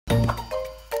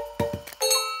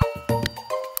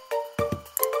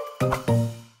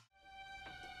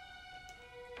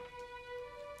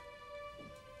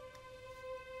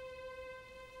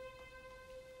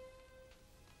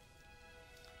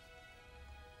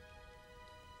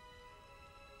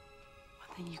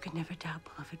You could never doubt,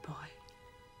 beloved boy.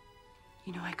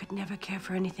 You know, I could never care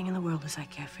for anything in the world as I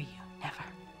care for you. Never.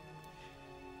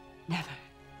 Never.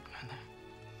 Mother.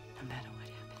 No matter what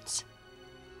happens.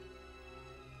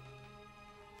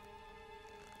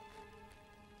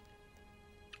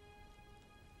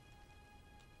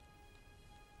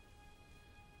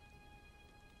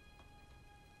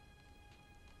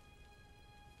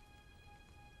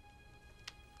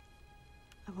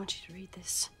 I want you to read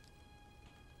this.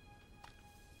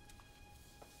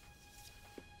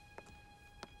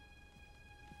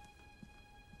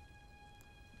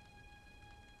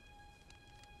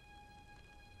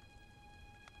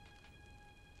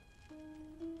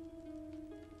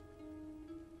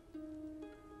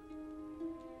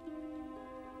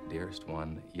 Dearest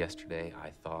one, yesterday I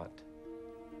thought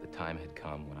the time had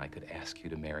come when I could ask you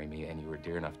to marry me, and you were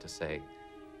dear enough to say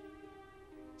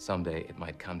someday it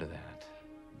might come to that.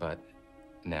 But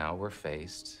now we're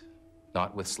faced,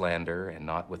 not with slander and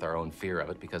not with our own fear of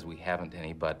it, because we haven't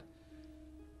any, but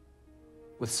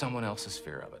with someone else's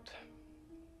fear of it.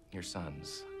 Your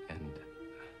son's. And,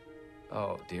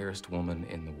 oh, dearest woman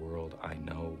in the world, I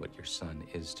know what your son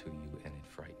is to you, and it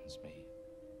frightens me.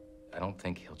 I don't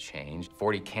think he'll change.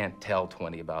 40 can't tell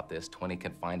 20 about this. 20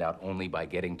 can find out only by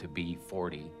getting to be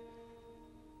 40.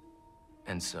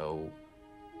 And so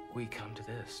we come to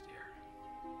this, dear.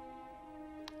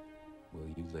 Will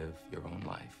you live your own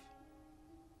life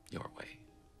your way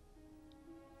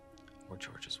or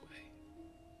George's way?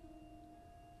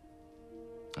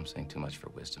 I'm saying too much for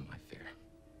wisdom, I fear.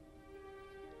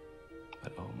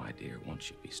 But oh, my dear, won't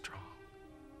you be strong?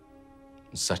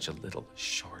 Such a little,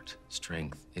 short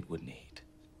strength it would need.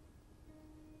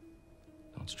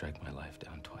 Don't strike my life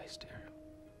down twice, dear.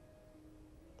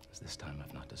 As this time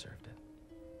I've not deserved it.